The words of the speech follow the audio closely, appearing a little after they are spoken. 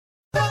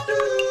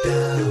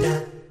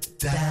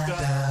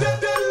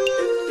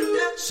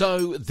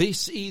So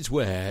this is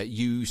where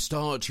you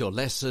start your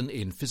lesson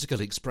in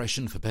physical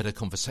expression for better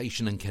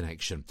conversation and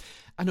connection.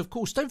 And of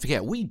course, don't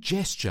forget, we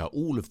gesture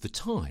all of the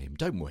time,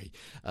 don't we?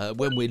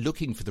 When we're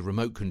looking for the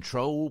remote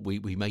control,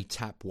 we may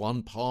tap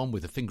one palm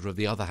with the finger of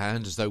the other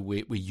hand as though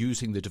we're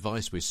using the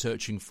device we're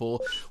searching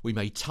for. We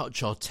may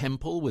touch our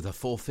temple with a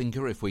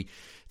forefinger if we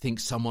think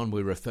someone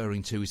we're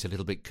referring to is a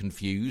little bit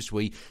confused.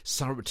 We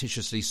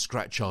surreptitiously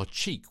scratch our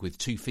cheek with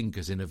two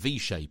fingers in a V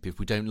shape if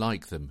we don't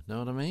like them. Know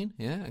what I mean?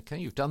 Yeah, okay,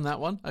 you've done that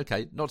one.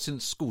 Okay, not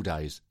since school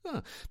days.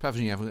 Perhaps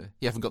you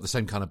haven't got the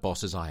same kind of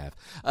boss as I have.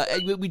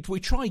 We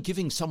try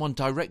giving someone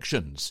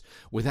directions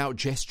without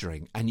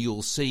gesturing, and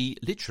you'll see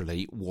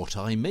literally what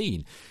I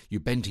mean.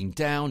 You're bending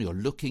down, you're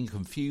looking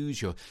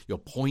confused, you're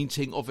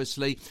pointing,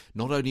 obviously,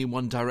 not only in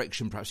one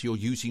direction. Perhaps you're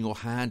using your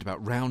hand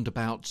about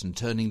roundabouts and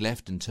turning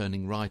left and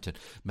turning right, and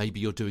maybe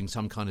you're doing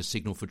some kind of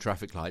signal for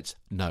traffic lights.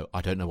 No,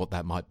 I don't know what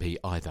that might be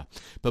either.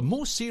 But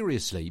more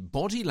seriously,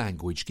 body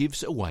language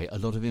gives away a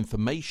lot of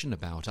information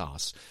about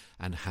us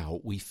and how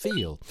we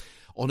feel.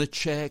 On a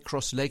chair,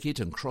 cross-legged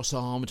and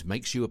cross-armed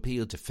makes you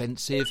appear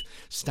defensive.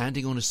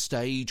 Standing on a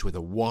stage with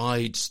a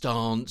wide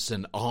stance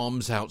and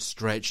arms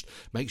outstretched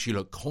makes you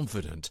look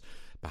confident,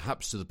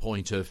 perhaps to the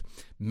point of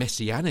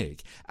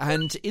messianic.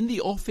 And in the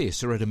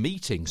office or at a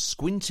meeting,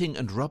 squinting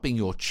and rubbing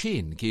your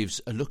chin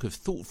gives a look of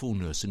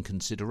thoughtfulness and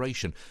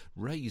consideration.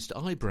 Raised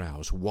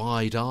eyebrows,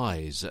 wide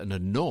eyes and a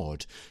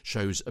nod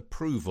shows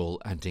approval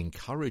and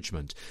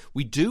encouragement.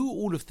 We do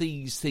all of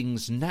these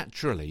things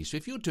naturally, so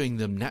if you're doing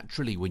them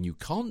naturally when you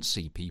can't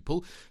see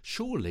people,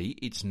 surely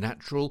it's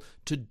natural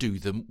to do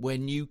them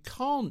when you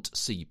can't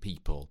see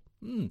people.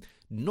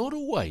 Not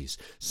always.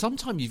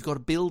 Sometimes you've got to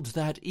build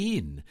that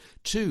in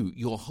to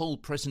your whole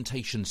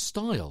presentation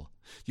style.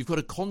 You've got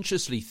to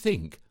consciously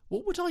think,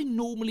 what would I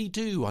normally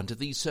do under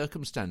these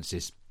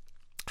circumstances?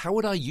 How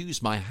would I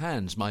use my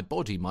hands, my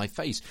body, my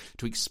face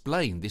to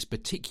explain this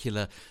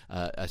particular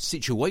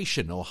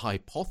situation or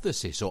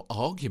hypothesis or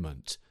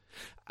argument?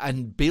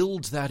 And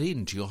build that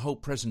into your whole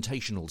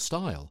presentational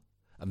style.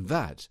 And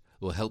that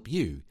will help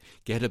you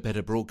get a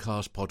better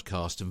broadcast,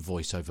 podcast and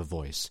voice over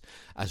voice,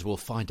 as we'll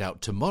find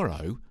out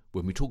tomorrow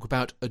when we talk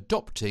about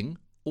adopting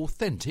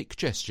authentic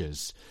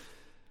gestures.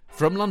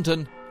 From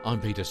London,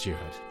 I'm Peter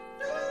Stewart.